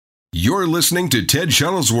You're listening to Ted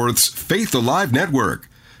Shuttlesworth's Faith Alive Network,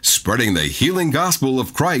 spreading the healing gospel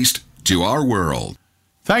of Christ to our world.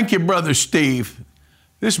 Thank you, Brother Steve.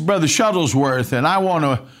 This is Brother Shuttlesworth, and I want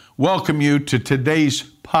to welcome you to today's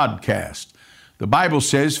podcast. The Bible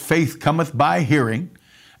says, faith cometh by hearing,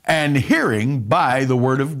 and hearing by the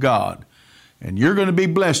Word of God. And you're going to be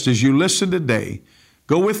blessed as you listen today.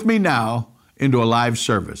 Go with me now into a live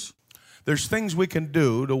service. There's things we can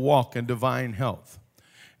do to walk in divine health.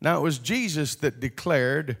 Now, it was Jesus that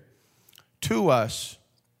declared to us,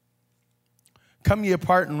 "Come ye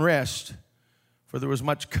apart and rest," for there was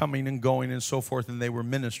much coming and going and so forth, and they were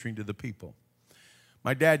ministering to the people.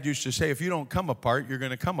 My dad used to say, if you don't come apart, you're going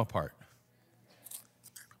to come apart.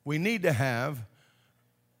 We need to have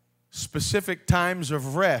specific times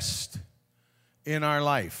of rest in our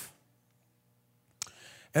life.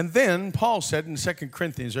 And then Paul said in 2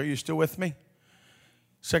 Corinthians, are you still with me?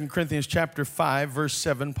 2 Corinthians chapter 5, verse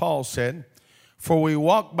 7, Paul said, "For we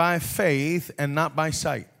walk by faith and not by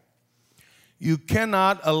sight." You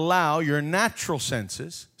cannot allow your natural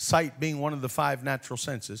senses, sight being one of the 5 natural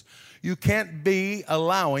senses, you can't be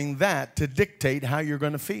allowing that to dictate how you're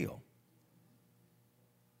going to feel.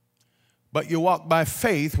 But you walk by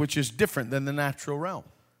faith, which is different than the natural realm.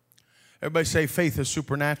 Everybody say faith is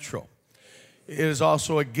supernatural. It is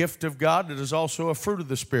also a gift of God. It is also a fruit of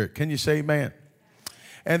the Spirit. Can you say amen?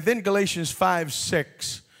 And then Galatians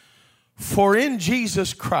 5:6, "For in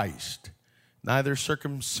Jesus Christ neither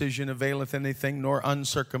circumcision availeth anything, nor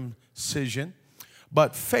uncircumcision,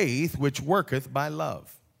 but faith which worketh by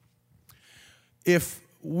love." If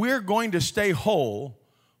we're going to stay whole,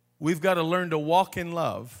 we've got to learn to walk in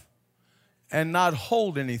love and not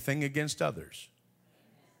hold anything against others.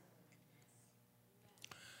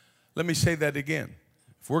 Let me say that again.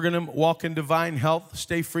 If we're going to walk in divine health,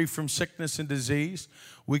 stay free from sickness and disease,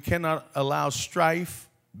 we cannot allow strife,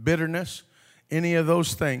 bitterness, any of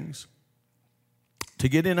those things to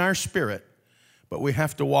get in our spirit, but we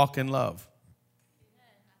have to walk in love.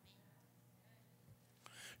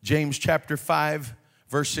 James chapter 5,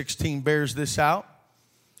 verse 16 bears this out.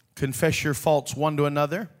 "Confess your faults one to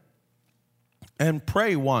another, and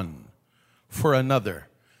pray one for another,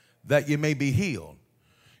 that you may be healed."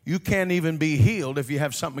 You can't even be healed if you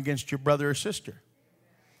have something against your brother or sister.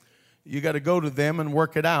 You got to go to them and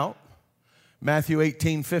work it out. Matthew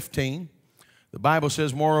 18:15, the Bible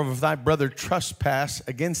says, "Moreover, if thy brother trespass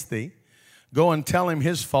against thee, go and tell him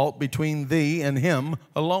his fault between thee and him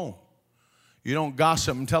alone." You don't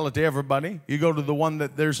gossip and tell it to everybody. You go to the one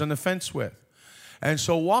that there's an offense with. And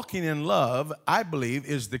so walking in love, I believe,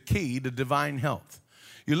 is the key to divine health.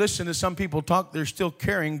 You listen to some people talk, they're still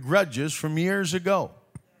carrying grudges from years ago.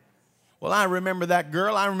 Well, I remember that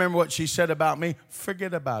girl. I remember what she said about me.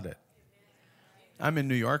 Forget about it. I'm in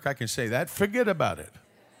New York. I can say that. Forget about it.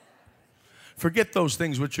 Forget those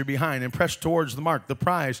things which are behind and press towards the mark, the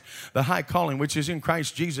prize, the high calling, which is in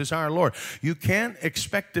Christ Jesus our Lord. You can't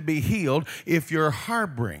expect to be healed if you're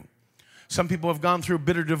harboring. Some people have gone through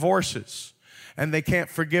bitter divorces, and they can't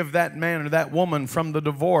forgive that man or that woman from the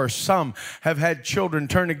divorce. Some have had children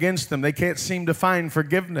turn against them. They can't seem to find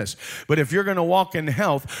forgiveness. But if you're going to walk in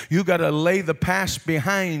health, you got to lay the past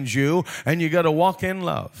behind you, and you got to walk in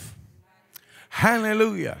love.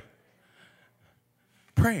 Hallelujah.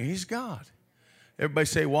 Praise God. Everybody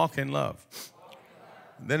say, walk in love.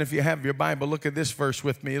 Then if you have your Bible, look at this verse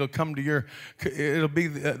with me. It'll be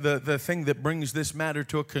the thing that brings this matter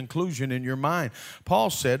to a conclusion in your mind.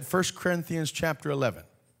 Paul said, 1 Corinthians chapter 11,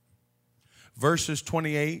 verses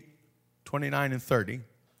 28, 29, and 30.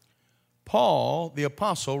 Paul, the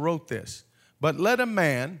apostle, wrote this: "But let a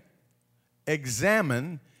man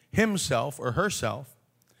examine himself or herself,"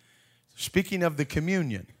 speaking of the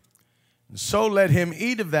communion, "and so let him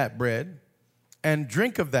eat of that bread and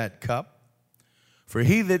drink of that cup. For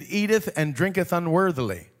he that eateth and drinketh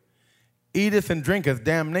unworthily, eateth and drinketh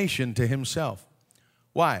damnation to himself."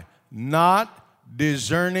 Why? "Not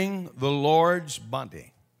discerning the Lord's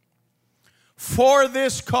body. For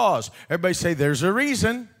this cause." Everybody say, there's a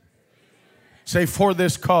reason. Say, for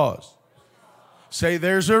this cause. Say,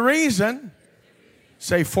 there's a reason.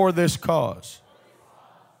 Say, for this cause.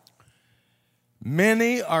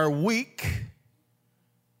 "Many are weak."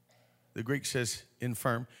 The Greek says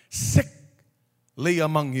infirm. "Sickly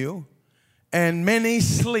among you, and many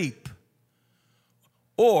sleep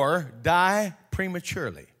or die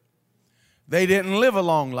prematurely." They didn't live a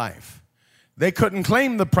long life. They couldn't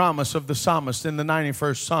claim the promise of the psalmist in the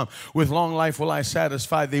 91st Psalm, "With long life will I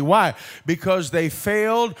satisfy thee." Why? Because they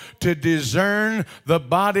failed to discern the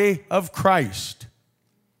body of Christ,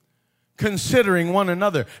 considering one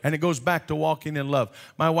another. And it goes back to walking in love.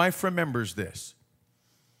 My wife remembers this.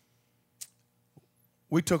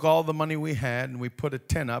 we took all the money we had and we put a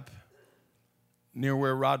tent up near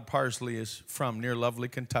where Rod Parsley is from, near Lovely,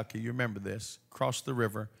 Kentucky. You remember this. Across the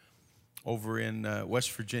river over in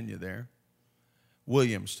West Virginia there,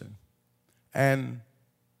 Williamston. And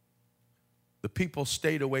the people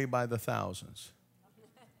stayed away by the thousands.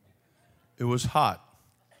 It was hot.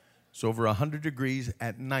 It's over 100 degrees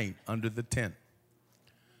at night under the tent.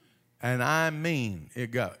 And I mean, it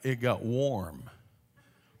got warm.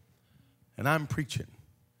 And I'm preaching.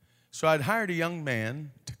 So I'd hired a young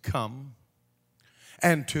man to come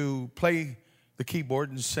and to play the keyboard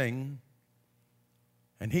and sing.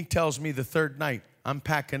 And he tells me the third night, I'm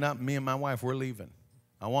packing up, me and my wife, we're leaving.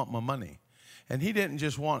 I want my money. And he didn't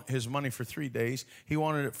just want his money for 3 days. He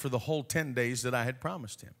wanted it for the whole 10 days that I had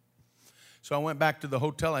promised him. So I went back to the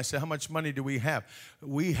hotel. I said, how much money do we have?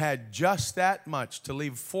 We had just that much to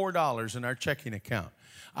leave $4 in our checking account.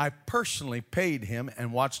 I personally paid him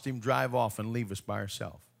and watched him drive off and leave us by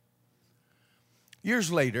ourselves.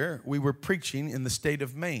 Years later, we were preaching in the state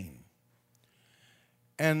of Maine.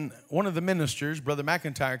 And one of the ministers, Brother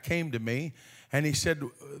McIntyre, came to me and he said,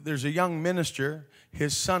 there's a young minister.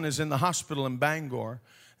 His son is in the hospital in Bangor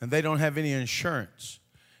and they don't have any insurance.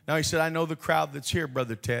 Now he said, I know the crowd that's here,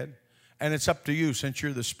 Brother Ted. And it's up to you since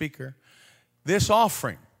you're the speaker. This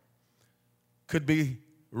offering could be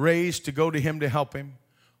raised to go to him to help him,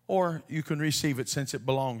 or you can receive it since it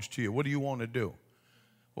belongs to you. What do you want to do?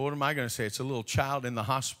 Well, what am I going to say? It's a little child in the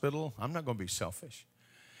hospital. I'm not going to be selfish.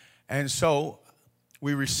 And so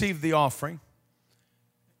we received the offering,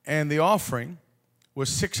 and the offering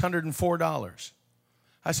was $604.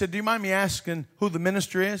 I said, do you mind me asking who the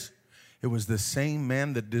minister is? It was the same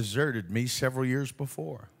man that deserted me several years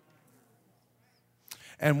before.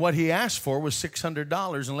 And what he asked for was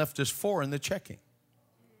 $600 and left us $4 in the checking.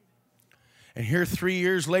 And here 3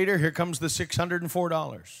 years later, here comes the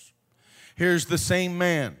 $604. Here's the same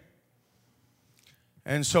man.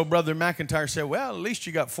 And so Brother McIntyre said, well, at least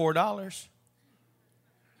you got $4.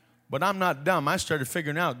 But I'm not dumb. I started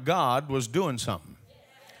figuring out God was doing something.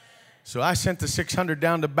 So I sent the $600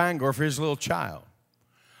 down to Bangor for his little child.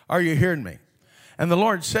 Are you hearing me? And the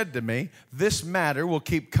Lord said to me, this matter will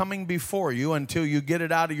keep coming before you until you get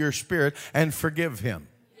it out of your spirit and forgive him.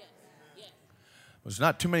 There's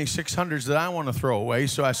not too many 600s that I want to throw away.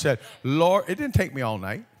 So I said, Lord, it didn't take me all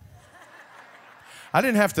night. I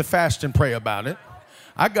didn't have to fast and pray about it.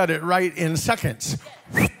 I got it right in seconds.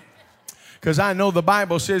 Because I know the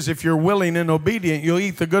Bible says if you're willing and obedient, you'll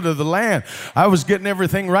eat the good of the land. I was getting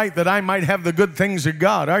everything right that I might have the good things of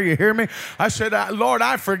God. Are you hearing me? I said, Lord,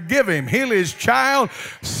 I forgive him. Heal his child.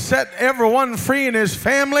 Set everyone free in his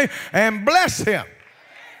family and bless him.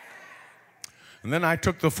 And then I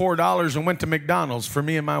took the $4 and went to McDonald's for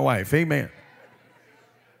me and my wife. Amen.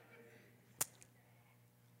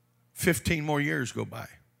 15 more years go by.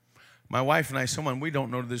 My wife and I, someone we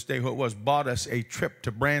don't know to this day who it was, bought us a trip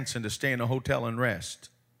to Branson to stay in a hotel and rest.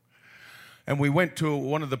 And we went to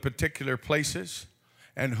one of the particular places.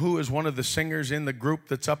 And who is one of the singers in the group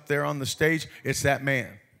that's up there on the stage? It's that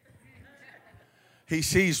man. He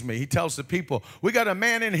sees me. He tells the people, we got a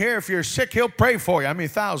man in here. If you're sick, he'll pray for you. I mean,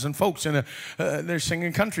 1,000 folks they're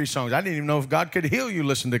singing country songs. I didn't even know if God could heal you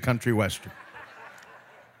listen to country western.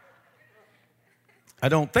 I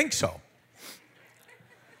don't think so.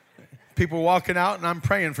 People walking out, and I'm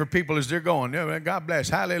praying for people as they're going. Yeah, God bless.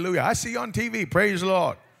 Hallelujah. I see you on TV. Praise the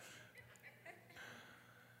Lord.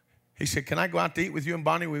 He said, can I go out to eat with you and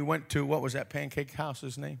Bonnie? We went to, what was that pancake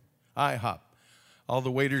house's name? IHOP. All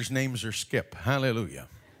the waiters' names are Skip. Hallelujah.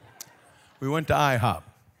 We went to IHOP.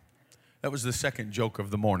 That was the second joke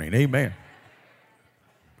of the morning. Amen.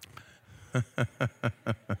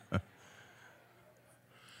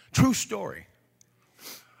 True story.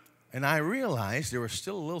 And I realized there was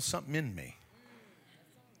still a little something in me.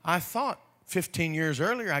 I thought 15 years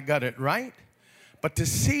earlier I got it right. But to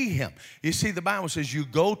see him, you see, the Bible says you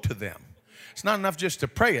go to them. It's not enough just to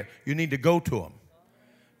pray it. You need to go to them.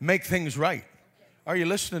 Make things right. Are you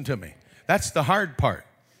listening to me? That's the hard part.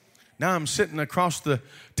 Now I'm sitting across the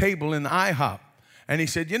table in the IHOP. And he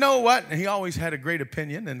said, you know what? And he always had a great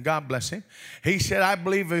opinion, and God bless him. He said, I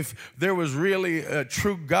believe if there was really a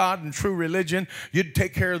true God and true religion, you'd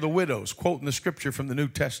take care of the widows, quoting the scripture from the New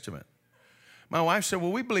Testament. My wife said,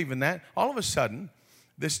 well, we believe in that. All of a sudden,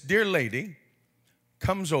 this dear lady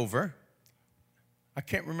comes over. I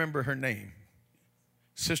can't remember her name.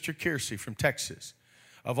 Sister Kiersey from Texas.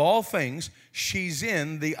 Of all things, she's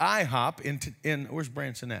in the IHOP in where's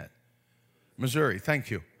Branson at? Missouri. Thank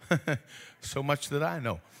you. So much that I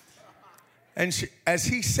know. And as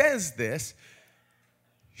he says this,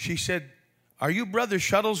 she said, are you Brother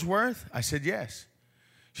Shuttlesworth? I said, yes.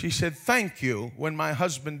 She said, thank you when my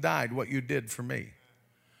husband died, what you did for me.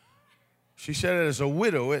 She said, as a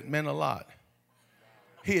widow, it meant a lot.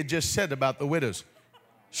 He had just said about the widows.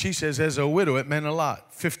 She says, as a widow, it meant a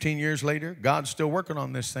lot. 15 years later, God's still working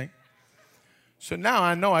on this thing. So now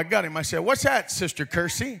I know I got him. I said, what's that, Sister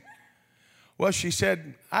Kersey? Well, she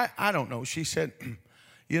said, I don't know. She said,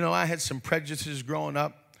 you know, I had some prejudices growing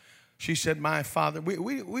up. She said, my father,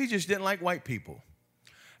 we just didn't like white people.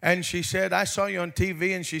 And she said, I saw you on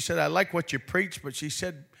TV, and she said, I like what you preach, but she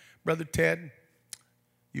said, Brother Ted,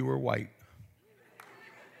 you were white.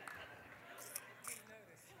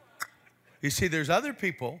 You see, there's other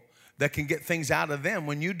people that can get things out of them.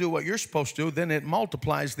 When you do what you're supposed to do, then it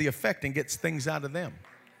multiplies the effect and gets things out of them.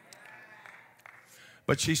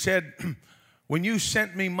 But she said, when you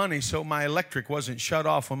sent me money so my electric wasn't shut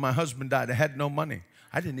off when my husband died, I had no money.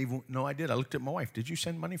 I didn't even know I did. I looked at my wife. Did you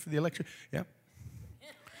send money for the electric? Yeah.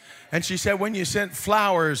 And she said, when you sent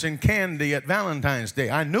flowers and candy at Valentine's Day,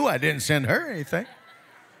 I knew I didn't send her anything.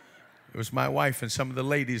 It was my wife and some of the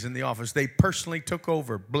ladies in the office. They personally took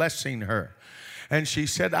over, blessing her. And she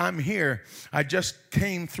said, I'm here. I just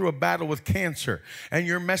came through a battle with cancer. And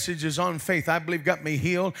your message is on faith. I believe got me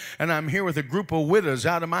healed. And I'm here with a group of widows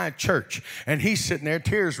out of my church. And he's sitting there,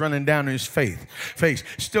 tears running down his face.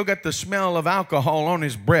 Still got the smell of alcohol on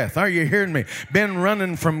his breath. Are you hearing me? Been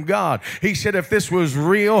running from God. He said, if this was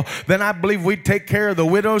real, then I believe we'd take care of the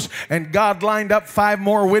widows. And God lined up 5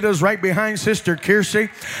 more widows right behind Sister Kersey.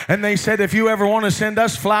 And they said, if you ever want to send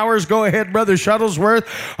us flowers, go ahead, Brother Shuttlesworth.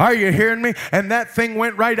 Are you hearing me? And that thing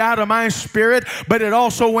went right out of my spirit, but it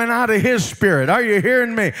also went out of his spirit. Are you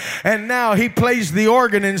hearing me? And now he plays the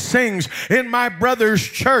organ and sings in my brother's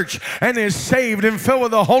church and is saved and filled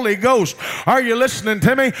with the Holy Ghost. Are you listening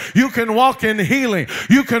to me? You can walk in healing.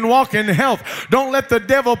 You can walk in health. Don't let the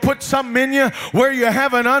devil put something in you where you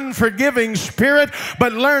have an unforgiving spirit,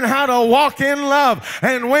 but learn how to walk in love.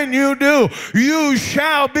 And when you do, you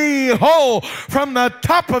shall be whole from the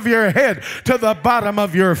top of your head to the bottom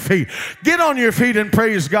of your feet. Get on your feet and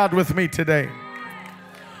praise God with me today.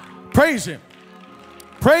 Praise Him.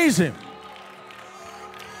 Praise Him.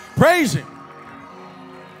 Praise Him.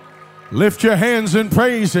 Lift your hands and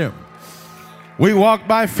praise Him. We walk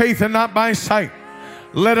by faith and not by sight.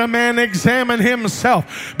 Let a man examine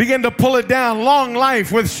himself. Begin to pull it down. Long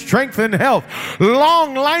life with strength and health.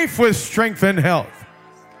 Long life with strength and health.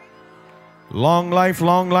 Long life,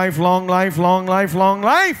 long life, long life, long life, long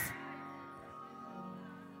life.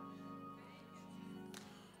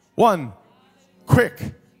 One quick,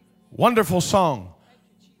 wonderful song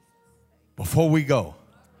before we go.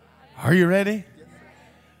 Are you ready?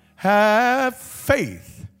 Have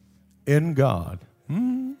faith in God.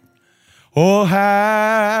 Oh,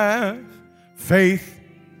 have faith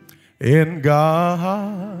in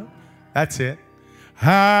God. That's it.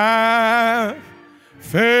 Have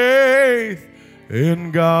faith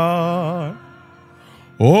in God.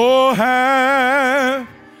 Oh, have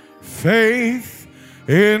faith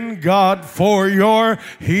in God for your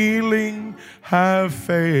healing. Have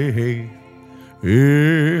faith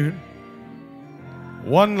in.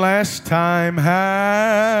 One last time.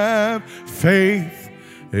 Have faith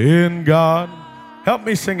in God. Help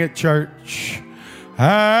me sing it, church.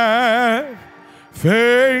 Have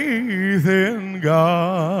faith in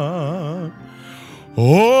God.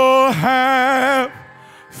 Oh, have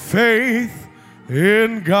faith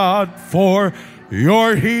in God for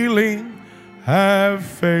your healing. Have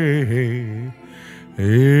faith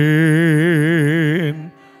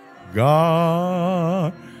in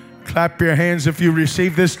God. Clap your hands if you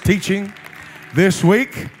receive this teaching this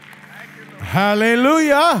week.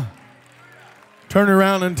 Hallelujah. Turn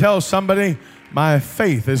around and tell somebody, my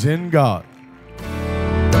faith is in God.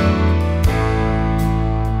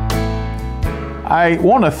 I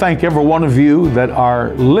want to thank every one of you that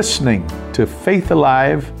are listening to Faith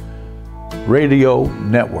Alive Radio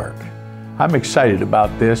Network. I'm excited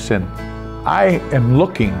about this, and I am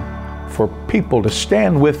looking for people to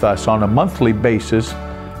stand with us on a monthly basis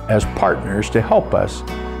as partners to help us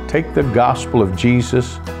take the gospel of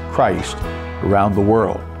Jesus Christ around the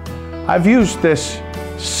world. I've used this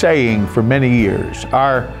saying for many years.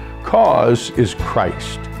 Our cause is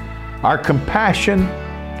Christ. Our compassion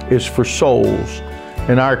is for souls,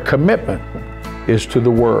 and our commitment is to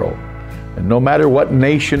the world. And no matter what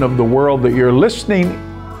nation of the world that you're listening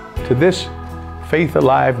to this Faith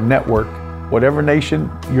Alive Network, whatever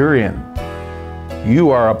nation you're in, you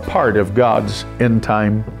are a part of God's end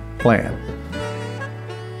time plan.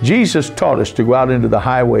 Jesus taught us to go out into the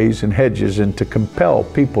highways and hedges and to compel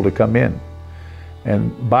people to come in.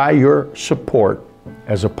 And by your support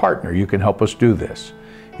as a partner, you can help us do this.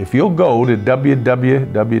 If you'll go to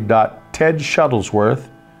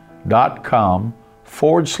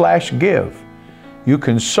www.tedshuttlesworth.com/give, you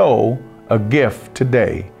can sow a gift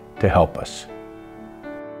today to help us.